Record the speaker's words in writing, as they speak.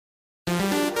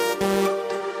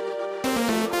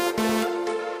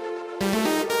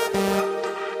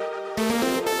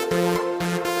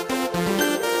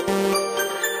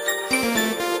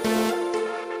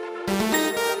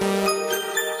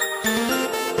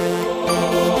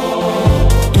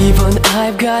Even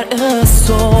I've got a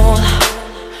soul,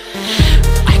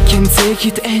 I can't take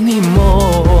it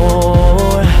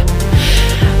anymore.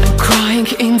 I'm crying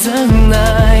in the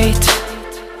night,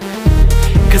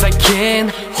 'cause I can't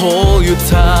hold you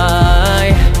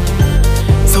tight.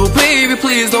 So baby,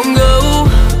 please don't go.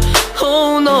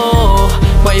 Oh no,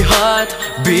 my heart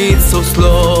beats so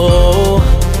slow.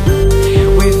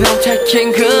 Without you I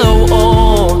can't go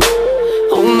on.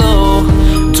 Oh no,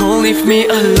 don't leave me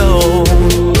alone.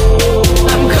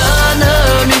 I'm gonna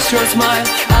miss your smile,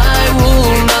 I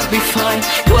will not be fine.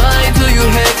 Why do you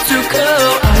have to go?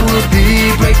 I will be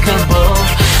breakable.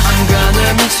 I'm gonna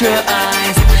miss your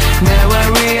eyes. Now I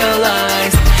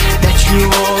realize that you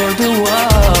are the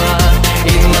one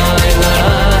in my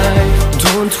life.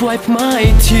 Don't wipe my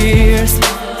tears,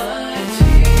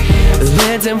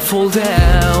 let them fall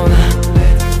down.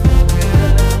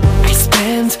 I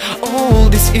spent all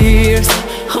these years,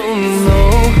 oh no,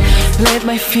 let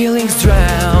my feelings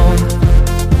drown.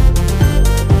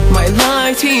 My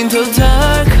light in the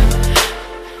dark,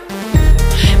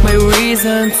 my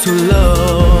reason to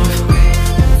love,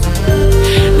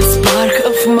 the spark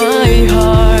of my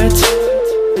heart,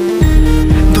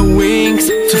 the wings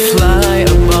to fly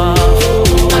above.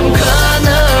 I'm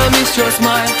gonna miss your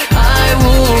smile, I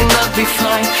will not be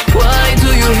fine. Why do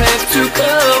you have to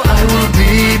go? I will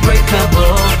be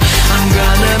breakable. I'm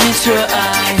gonna miss your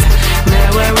eyes.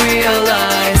 Now I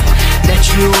realize that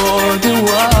you are the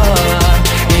one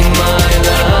in my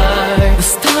life. The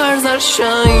stars are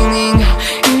shining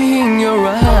in your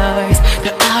eyes,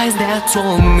 the eyes that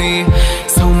told me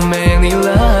so many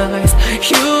lies.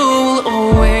 You'll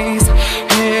always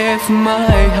have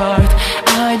my heart.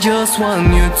 I just want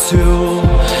you to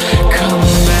come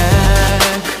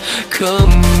back,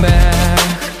 come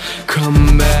back,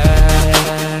 come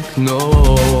back. No,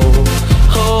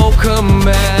 oh, come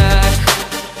back.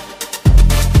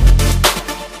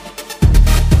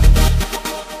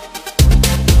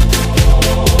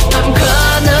 I'm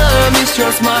gonna miss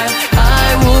your smile,